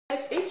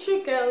Guys, it's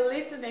your girl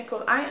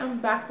LIGHTEN. I am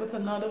back with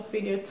another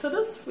video. So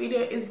this video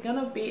is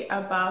gonna be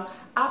about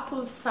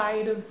apple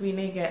cider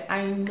vinegar.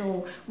 I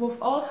know we've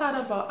all heard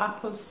about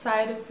apple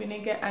cider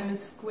vinegar and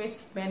its great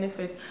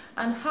benefits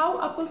and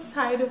how apple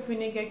cider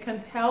vinegar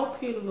can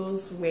help you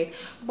lose weight,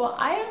 but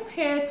I am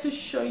here to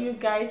show you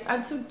guys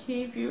and to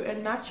give you a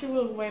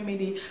natural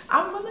remedy.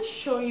 I'm gonna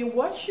show you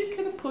what you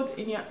can put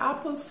in your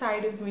apple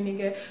cider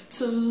vinegar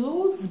to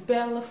lose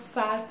belly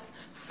fat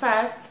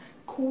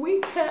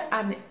quicker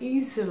and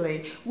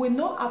easily. We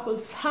know apple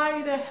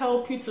cider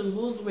help you to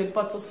lose weight,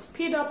 but to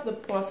speed up the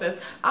process,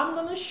 I'm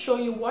gonna show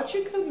you what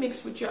you can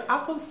mix with your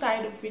apple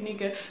cider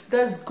vinegar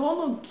that's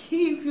gonna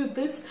give you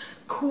this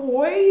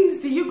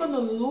crazy, you're gonna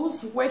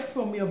lose weight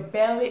from your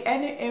belly,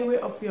 any area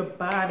of your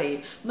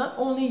body, not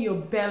only your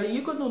belly,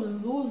 you're gonna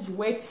lose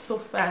weight so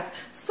fast.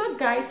 So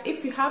guys,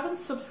 if you haven't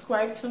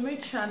subscribed to my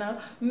channel,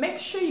 make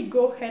sure you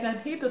go ahead and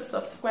hit the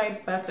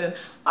subscribe button.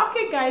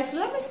 Okay guys,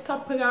 let me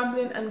stop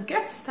rambling and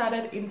get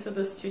started into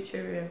this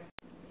tutorial.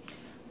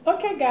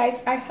 Okay guys,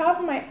 I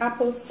have my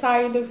apple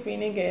cider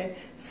vinegar.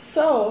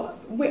 So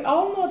we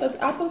all know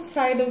that apple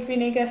cider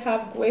vinegar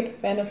have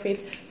great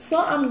benefits. So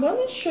I'm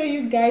going to show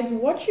you guys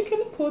what you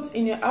can put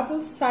in your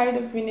apple cider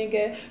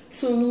vinegar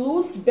to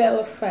lose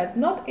belly fat,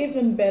 not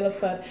even belly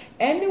fat.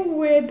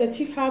 Anywhere that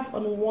you have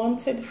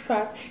unwanted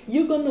fat,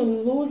 you're going to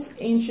lose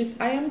inches.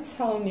 I am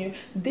telling you,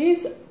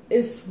 this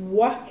is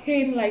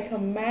working like a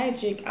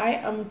magic. I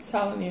am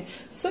telling you.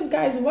 So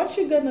guys, what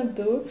you're gonna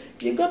do,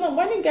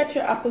 when you get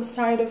your apple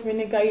cider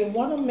vinegar, you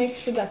want to make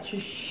sure that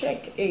you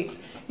shake it.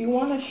 You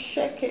want to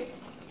shake it.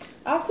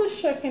 After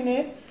shaking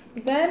it,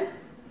 then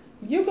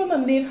you're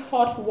gonna need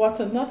hot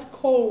water, not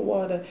cold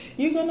water.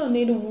 You're gonna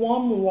need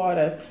warm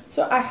water.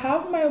 So I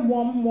have my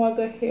warm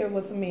water here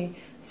with me.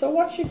 So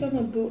what you're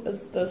gonna do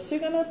is this. You're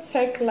gonna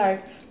take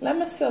like, let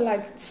me say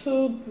like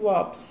 2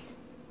 drops.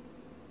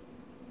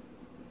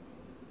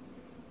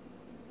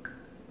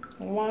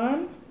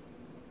 1.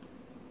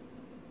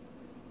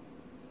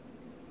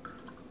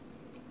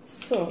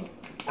 So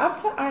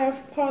after I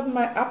have poured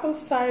my apple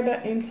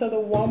cider into the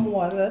warm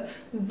water,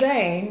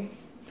 then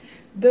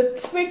the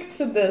trick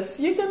to this,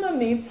 you're gonna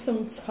need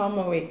some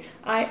turmeric.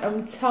 I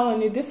am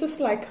telling you, this is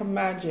like a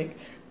magic.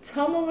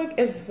 Turmeric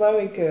is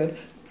very good.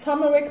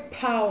 Turmeric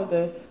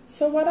powder.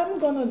 So what I'm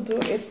gonna do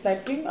is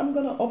like, I'm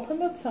gonna open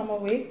the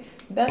turmeric,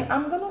 then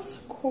I'm gonna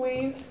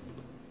squeeze.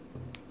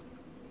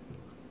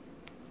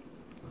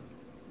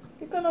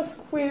 You're gonna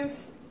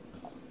squeeze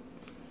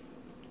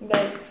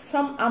like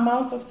some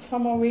amount of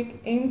turmeric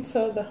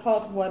into the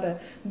hot water.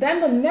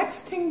 Then the next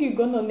thing you're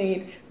gonna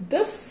need,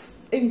 this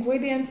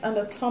ingredients and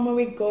the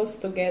turmeric goes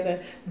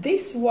together.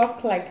 This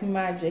works like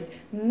magic.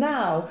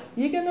 Now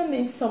you're gonna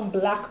need some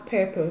black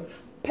pepper.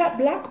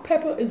 Black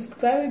pepper is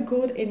very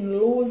good in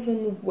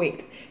losing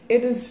weight.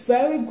 It is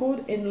very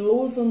good in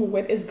losing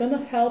weight. It's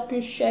gonna help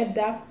you shed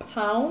that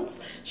pounds,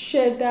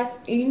 shed that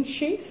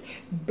inches.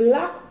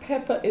 Black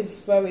pepper is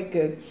very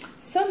good.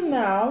 So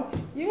now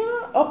you're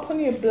gonna open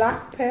your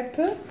black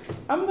pepper.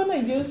 I'm gonna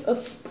use a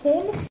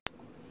spoon.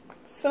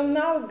 So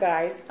now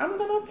guys, I'm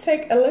gonna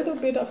take a little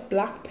bit of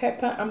black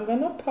pepper. I'm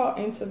gonna pour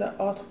into the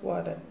hot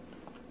water.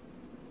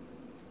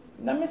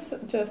 Let me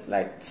just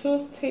like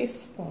 2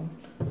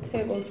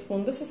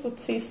 tablespoons. This is a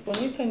teaspoon.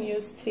 You can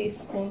use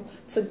teaspoon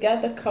to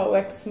get the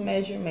correct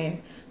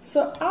measurement.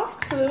 So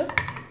after,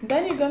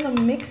 then you're gonna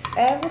mix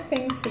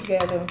everything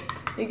together.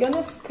 You're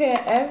gonna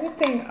stir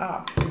everything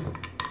up.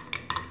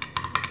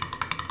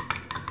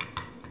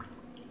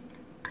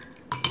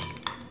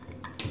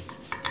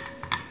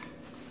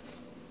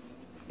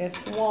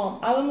 It's warm.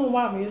 I don't know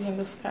why I'm using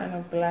this kind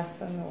of glass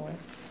anyway.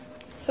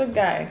 So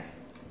guys,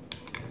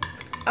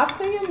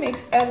 after you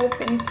mix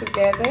everything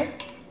together,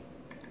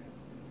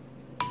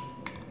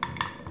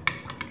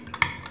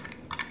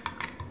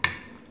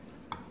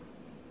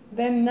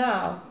 then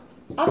now,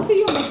 after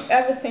you mix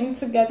everything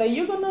together,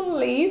 you're gonna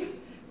leave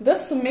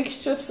this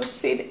mixture to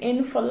sit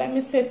in for, let me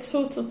say,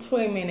 2 to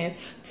 3 minutes.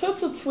 2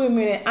 to 3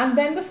 minutes. And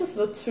then this is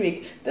the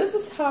trick. This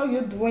is how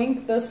you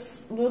drink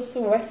this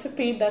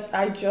recipe that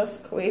I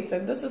just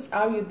created. This is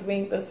how you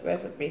drink this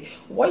recipe.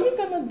 What you're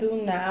gonna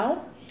do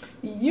now,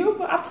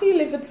 after you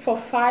leave it for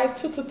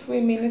 2 to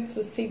 3 minutes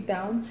to sit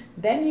down,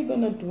 then you're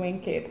gonna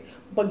drink it.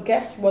 But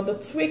guess what? The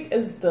trick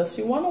is this.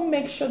 You want to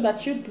make sure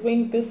that you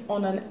drink this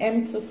on an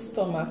empty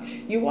stomach.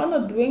 You want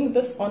to drink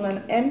this on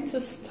an empty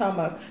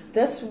stomach.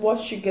 That's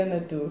what you're gonna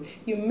do.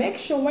 You make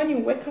sure when you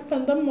wake up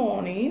in the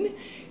morning,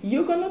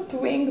 you're gonna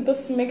drink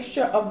this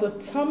mixture of the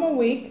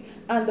turmeric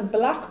and the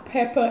black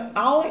pepper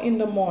early in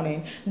the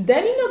morning.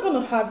 Then you're not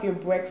gonna have your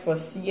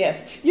breakfast.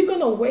 Yes, you're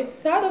gonna wait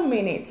 30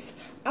 minutes.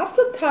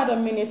 After 30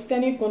 minutes,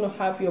 then you're going to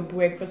have your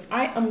breakfast.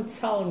 I am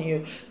telling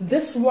you,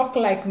 this work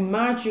like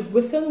magic.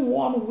 Within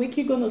 1 week,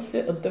 you're going to see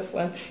a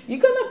difference. You're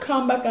going to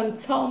come back and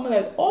tell me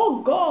like,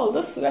 oh God,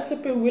 this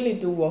recipe really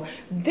do work.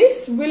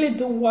 This really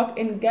do work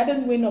in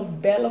getting rid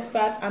of belly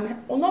fat, and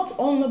not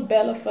only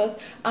belly fat,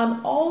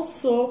 and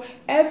also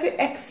every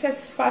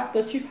excess fat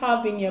that you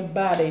have in your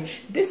body.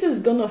 This is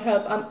going to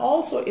help, and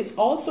also it's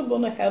also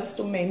going to help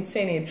to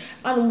maintain it.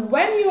 And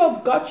when you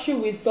have got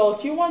your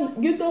results,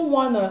 you don't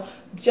want to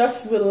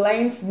just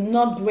relent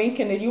not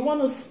drinking it. You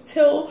want to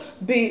still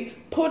be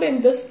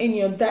putting this in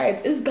your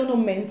diet. It's going to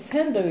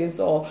maintain the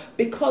result,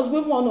 because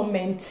we want to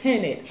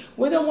maintain it.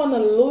 We don't want to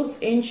lose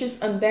inches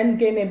and then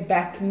gain it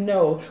back.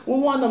 No, we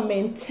want to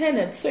maintain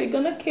it. So you're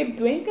going to keep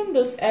drinking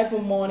this every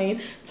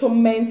morning to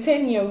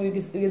maintain your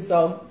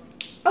result.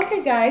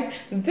 Okay guys,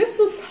 this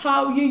is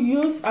how you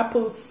use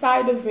apple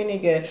cider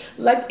vinegar.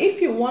 Like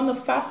if you want a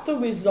faster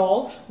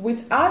result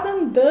with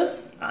adding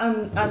this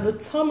and the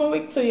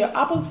turmeric to your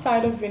apple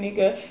cider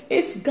vinegar,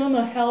 it's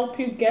gonna help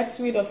you get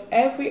rid of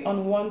every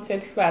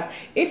unwanted fat.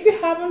 If you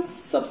haven't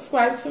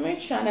subscribed to my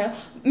channel,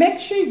 make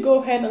sure you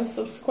go ahead and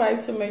subscribe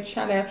to my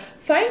channel.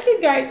 Thank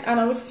you guys, and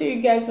I will see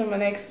you guys in my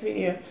next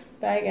video.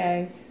 Bye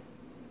guys.